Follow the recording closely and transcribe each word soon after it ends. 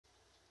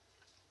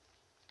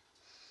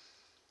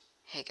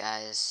Hey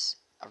guys,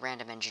 a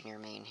random engineer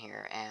main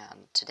here,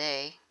 and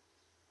today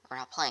we're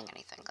not playing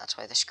anything. That's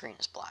why the screen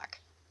is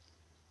black.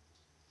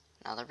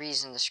 Now the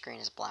reason the screen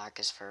is black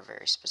is for a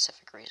very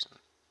specific reason.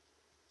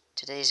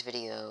 Today's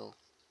video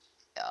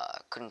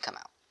couldn't come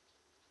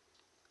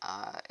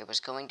out. It was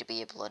going to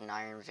be a Blood and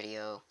Iron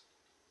video,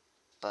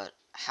 but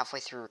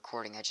halfway through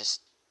recording I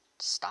just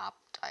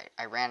stopped.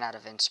 I ran out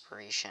of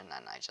inspiration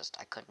and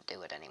I couldn't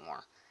do it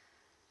anymore.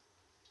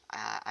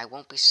 I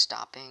won't be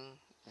stopping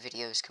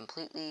videos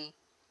completely.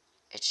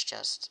 It's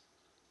just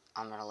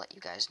I'm gonna let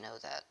you guys know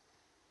that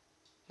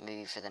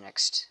maybe for the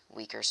next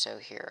week or so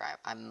here,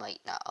 I might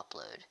not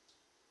upload.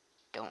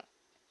 Don't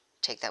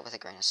take that with a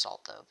grain of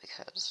salt, though,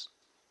 because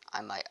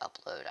I might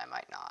upload, I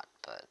might not,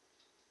 but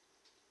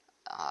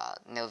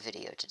no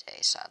video today,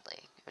 sadly.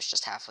 It was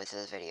just halfway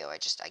through the video, I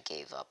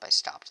gave up, I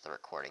stopped the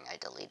recording, I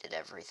deleted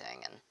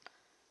everything, and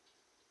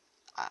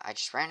I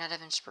just ran out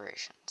of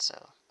inspiration,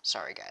 so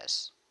sorry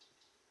guys.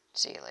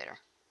 See you later.